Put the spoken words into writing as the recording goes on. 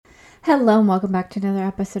Hello and welcome back to another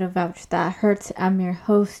episode of Vouch That Hurts. I'm your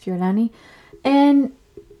host, Yolani. And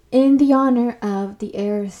in the honor of the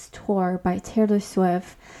Eras Tour by Taylor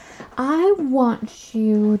Swift, I want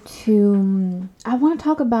to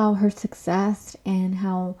talk about her success and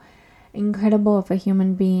how incredible of a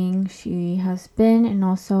human being she has been, and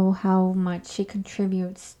also how much she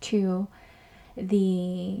contributes to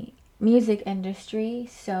the music industry.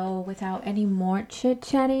 So without any more chit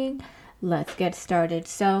chatting, let's get started.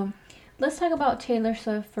 So let's talk about Taylor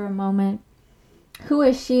Swift for a moment. Who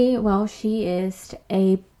is she? Well, she is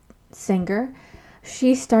a singer.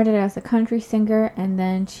 She started as a country singer and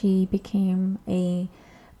then she became a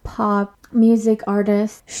pop music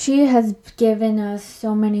artist. She has given us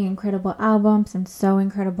so many incredible albums and so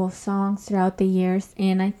incredible songs throughout the years,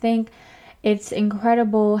 and I think it's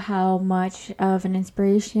incredible how much of an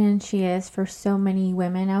inspiration she is for so many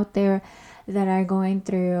women out there that are going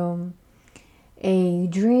through a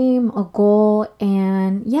dream, a goal,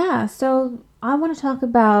 and yeah, so I want to talk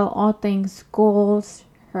about all things goals,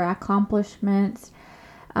 her accomplishments,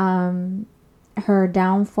 her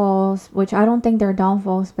downfalls, which I don't think they're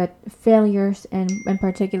downfalls, but failures, and in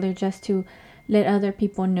particular, just to let other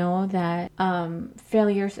people know that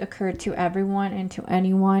failures occur to everyone and to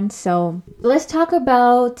anyone. So let's talk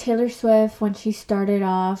about Taylor Swift when she started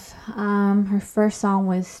off. Her first song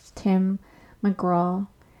was Tim McGraw,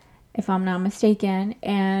 if I'm not mistaken,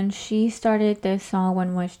 and she started this song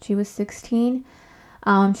when she was 16.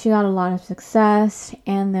 She got a lot of success,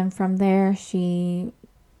 and then from there,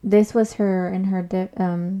 this was her in her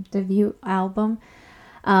debut album.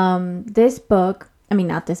 This book, I mean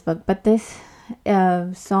not this book, but this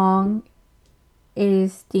song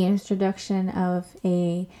is the introduction of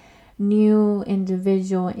a new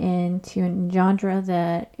individual into a genre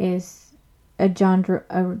that is a genre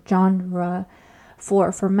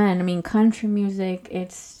for men. I mean, country music,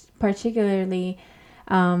 it's particularly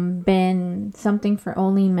been something for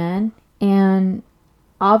only men, and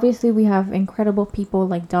obviously we have incredible people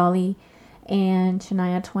like Dolly and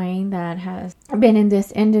Shania Twain that has been in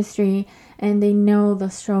this industry, and they know the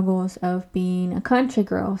struggles of being a country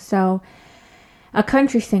girl, so a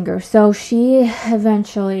country singer. So she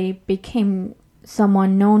eventually became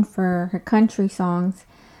someone known for her country songs,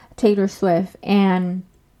 Taylor Swift, and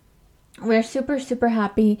we're super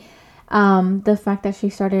happy the fact that she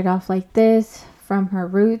started off like this from her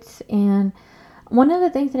roots. And one of the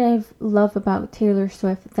things that I love about Taylor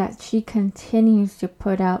Swift is that she continues to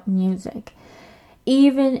put out music.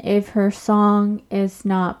 Even if her song is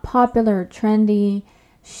not popular or trendy,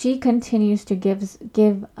 she continues to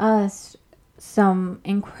give us some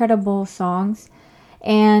incredible songs.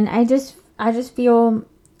 And I just feel,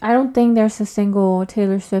 I don't think there's a single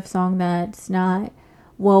Taylor Swift song that's not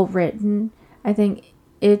well written. I think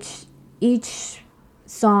each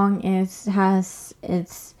song has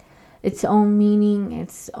its own meaning,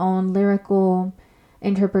 its own lyrical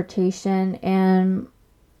interpretation, and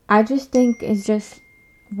I just think it's just,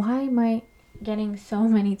 why am I getting so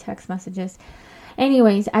many text messages?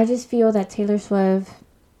 Anyways, I just feel that Taylor Swift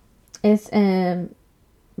is the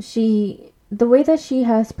way that she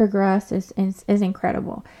has progressed is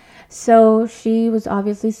incredible. So she was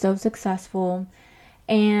obviously so successful,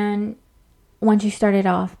 and when she started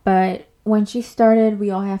off, but when she started, we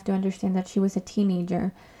all have to understand that she was a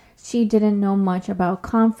teenager. She didn't know much about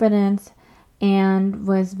confidence and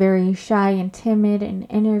was very shy and timid in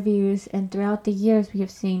interviews, and throughout the years we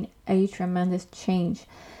have seen a tremendous change,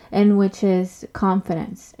 in which is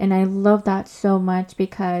confidence. And I love that so much,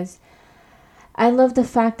 because I love the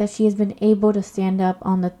fact that she has been able to stand up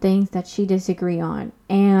on the things that she disagree on,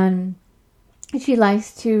 and she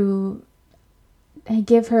likes to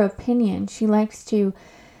give her opinion. She likes to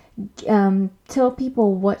tell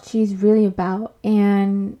people what she's really about,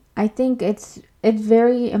 and I think it's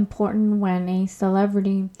very important when a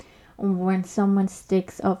celebrity, when someone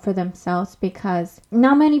sticks up for themselves, because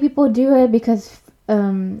not many people do it because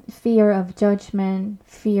fear of judgment,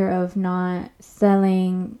 fear of not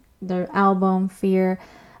selling their album, fear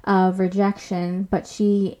of rejection. But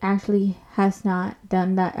she actually has not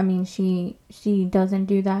done that. I mean, she doesn't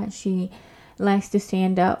do that. She likes to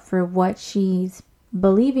stand up for what she's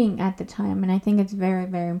believing at the time, and I think it's very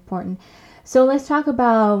important. So let's talk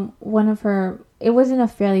about one of her, it wasn't a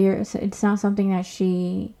failure, so it's not something that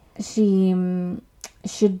she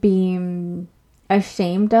should be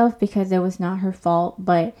ashamed of, because it was not her fault,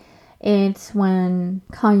 but it's when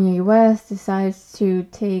Kanye West decides to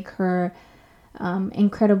take her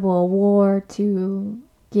incredible award to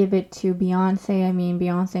give it to Beyonce. I mean,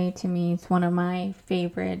 Beyonce to me is one of my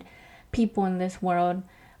favorite people in this world,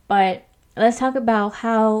 but let's talk about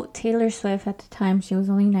how Taylor Swift at the time, she was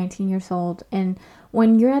only 19 years old. And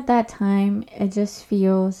when you're at that time, it just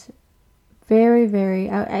feels very, very,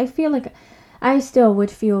 I feel like I still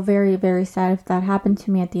would feel very, very sad if that happened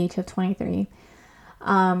to me at the age of 23.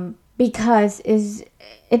 Because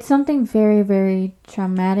it's something very, very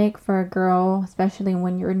traumatic for a girl, especially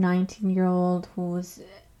when you're a 19-year-old who's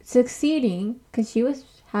succeeding, because she was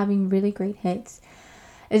having really great hits.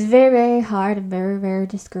 It's very, very hard and very, very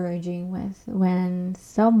discouraging with when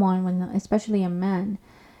someone, when especially a man,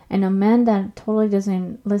 and a man that totally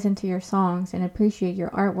doesn't listen to your songs and appreciate your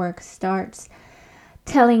artwork, starts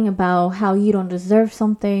telling about how you don't deserve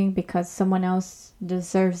something because someone else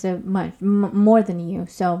deserves it much more than you.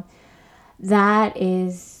 So that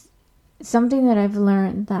is something that I've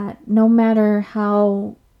learned, that no matter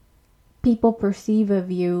how people perceive of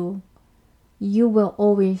you, you will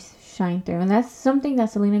always shine through. And that's something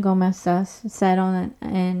that Selena Gomez said on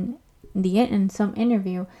in some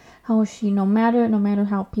interview, how she, no matter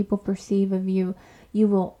how people perceive of you, you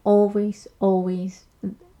will always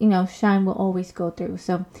shine will always go through.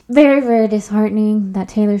 So very, very disheartening that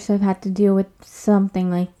Taylor Swift had to deal with something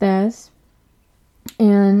like this.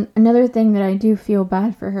 And another thing that I do feel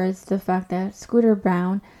bad for her is the fact that Scooter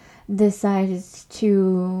Braun decided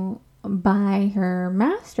to buy her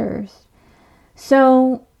masters.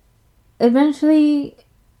 So eventually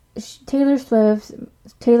Taylor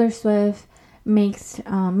Swift makes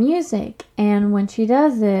music, and when she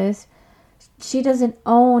does this, she doesn't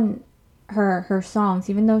own her songs,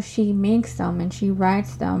 even though she makes them and she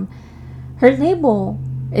writes them. Her label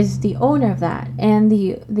is the owner of that, and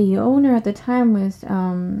the owner at the time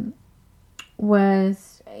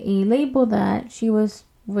was a label that she was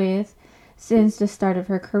with since the start of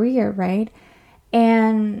her career, right?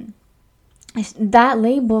 And that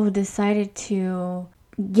label decided to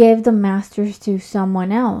give the masters to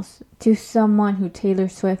someone else, to someone who Taylor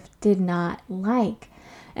Swift did not like.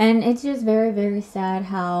 And it's just very, very sad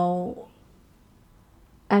how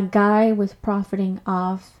a guy was profiting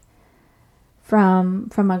off from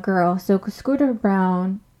a girl. So Scooter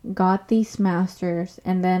Braun got these masters,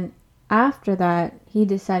 and then after that he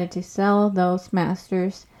decided to sell those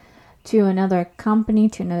masters to another company,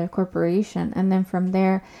 to another corporation, and then from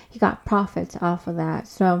there he got profits off of that.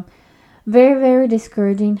 So very, very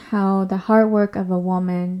discouraging how the hard work of a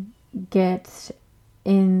woman gets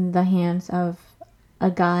in the hands of a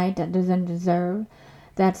guy that doesn't deserve,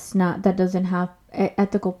 that doesn't have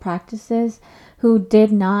ethical practices, who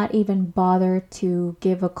did not even bother to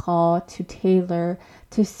give a call to Taylor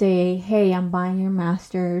to say, hey, I'm buying your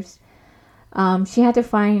masters. She had to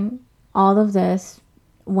find all of this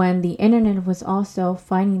when the internet was also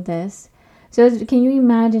finding this. So can you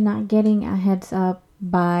imagine not getting a heads up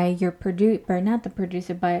by your producer, not the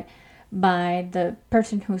producer, but by the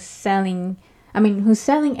person who's selling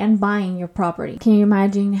and buying your property? Can you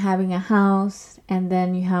imagine having a house and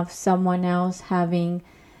then you have someone else having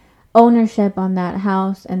ownership on that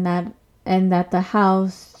house, and that the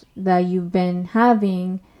house that you've been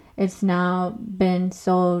having, it's now been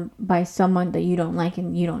sold by someone that you don't like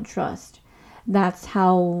and you don't trust? That's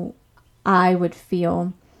how I would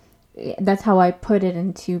feel. That's how I put it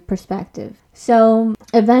into perspective. So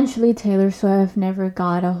eventually Taylor Swift never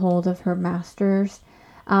got a hold of her masters.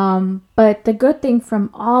 But the good thing from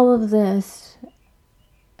all of this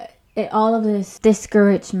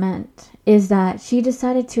discouragement is that she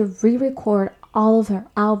decided to re-record all of her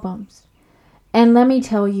albums. And let me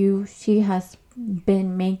tell you, she has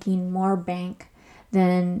been making more bank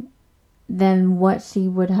than what she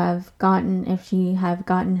would have gotten if she had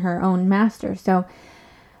gotten her own master. So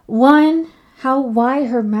why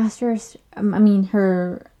her masters,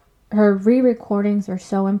 her re-recordings are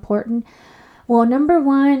so important. Well, number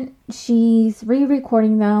one, she's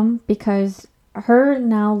re-recording them because her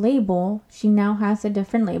now label, she now has a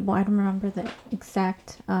different label. I don't remember the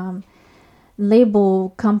exact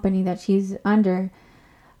label company that she's under.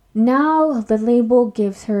 Now the label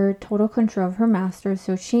gives her total control of her masters,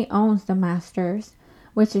 so she owns the masters,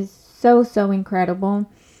 which is so, so incredible.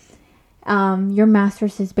 Your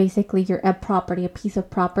masters is basically a piece of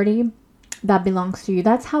property that belongs to you.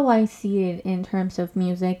 That's how I see it in terms of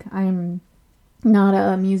music. I'm not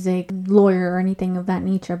a music lawyer or anything of that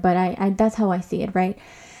nature, but I that's how I see it, right?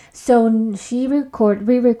 So she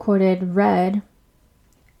re-recorded Red,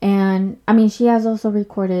 and she has also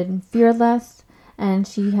recorded Fearless, and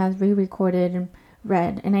she has re-recorded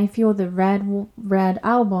Red, and I feel the Red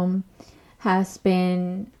album has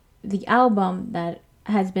been the album that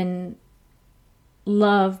has been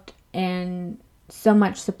loved and so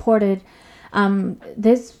much supported.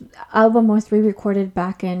 This album was re-recorded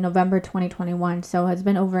back in November 2021, so it's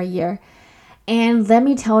been over a year. And let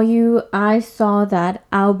me tell you, I saw that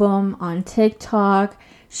album on TikTok.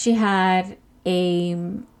 She had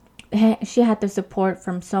the support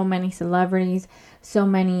from so many celebrities. So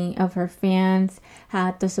many of her fans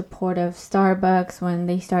had the support of Starbucks when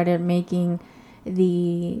they started making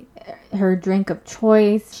her drink of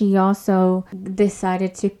choice. She also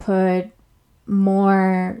decided to put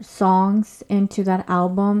more songs into that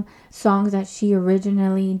album, songs that she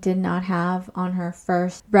originally did not have on her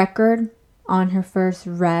first record, on her first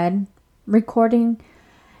Red recording.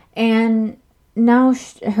 And now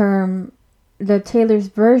the Taylor's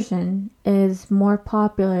version is more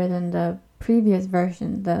popular than the previous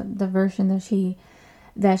version, the version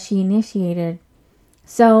that she initiated.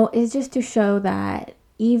 So it's just to show that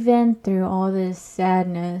even through all this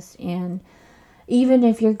sadness, and even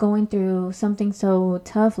if you're going through something so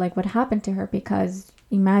tough like what happened to her, because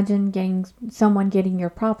imagine someone getting your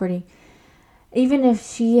property, even if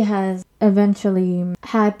she has eventually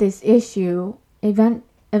had this issue,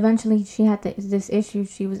 eventually she had this issue,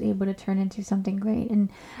 she was able to turn into something great. And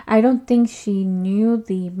I don't think she knew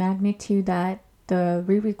the magnitude that the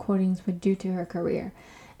re-recordings would do to her career,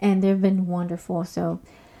 and they've been wonderful. So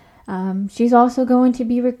she's also going to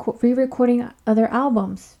be re-recording other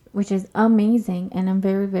albums, which is amazing, and I'm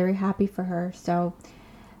very, very happy for her. So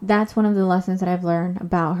that's one of the lessons that I've learned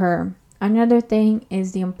about her. Another thing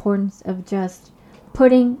is the importance of just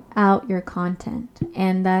putting out your content,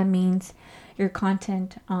 and that means your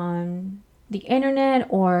content on the internet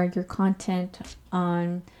or your content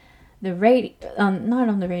on the radio, not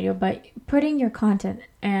on the radio, but putting your content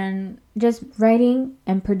and just writing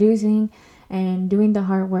and producing and doing the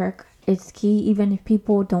hard work. It's key, even if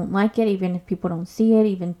people don't like it, even if people don't see it,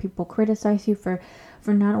 even if people criticize you for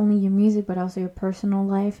not only your music but also your personal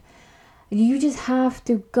life. You just have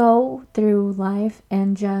to go through life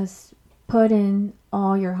and just put in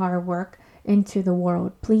all your hard work into the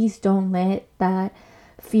world. Please don't let that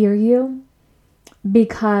fear you,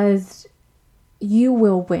 because you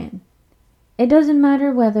will win. It doesn't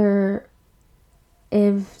matter whether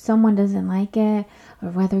if someone doesn't like it,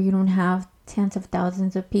 or whether you don't have tens of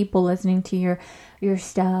thousands of people listening to your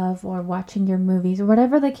stuff or watching your movies, or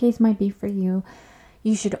whatever the case might be for you.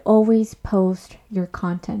 You should always post your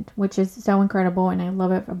content, which is so incredible, and I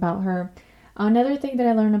love it about her. Another thing that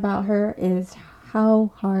I learned about her is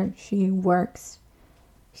how hard she works.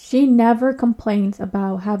 She never complains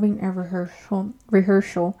about having a rehearsal.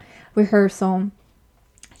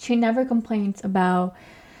 She never complains about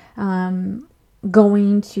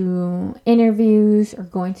going to interviews or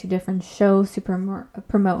going to different shows to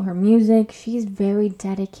promote her music. She's very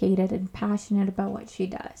dedicated and passionate about what she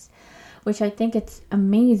does, which I think it's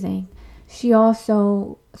amazing. She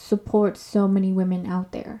also supports so many women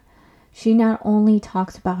out there. She not only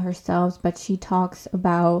talks about herself, but she talks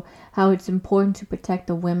about how it's important to protect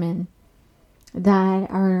the women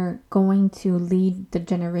that are going to lead the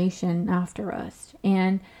generation after us.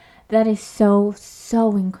 And that is so,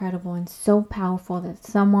 so incredible and so powerful that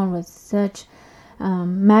someone with such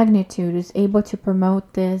magnitude is able to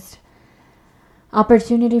promote this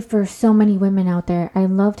opportunity for so many women out there. I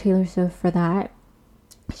love Taylor Swift for that.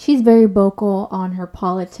 She's very vocal on her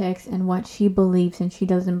politics and what she believes and she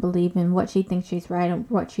doesn't believe in, what she thinks she's right and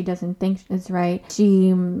what she doesn't think is right.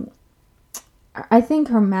 I think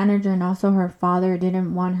her manager and also her father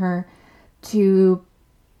didn't want her to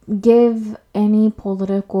give any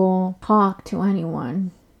political talk to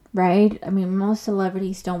anyone, right? I mean, most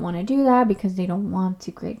celebrities don't want to do that because they don't want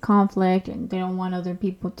to create conflict and they don't want other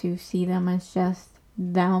people to see them as just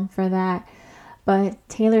down for that. But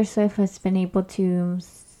Taylor Swift has been able to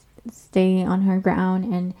stay on her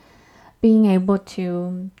ground and being able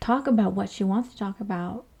to talk about what she wants to talk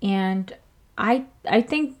about. And I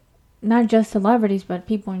think not just celebrities, but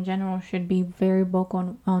people in general should be very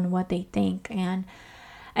vocal on what they think. And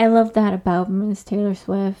I love that about Miss Taylor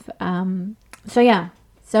Swift.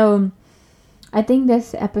 So I think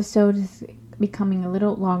this episode is becoming a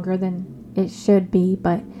little longer than it should be,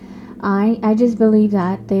 but I just believe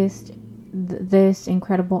that this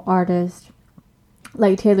incredible artist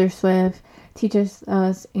like Taylor Swift teaches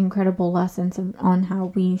us incredible lessons on how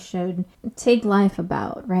we should take life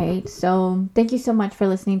about, right? So thank you so much for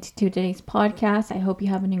listening to today's podcast. I hope you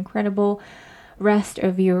have an incredible rest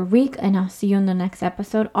of your week, and I'll see you in the next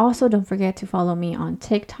episode. Also, don't forget to follow me on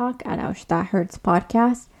TikTok at Ouch That Hurts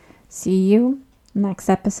Podcast. See you next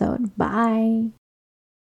episode. Bye.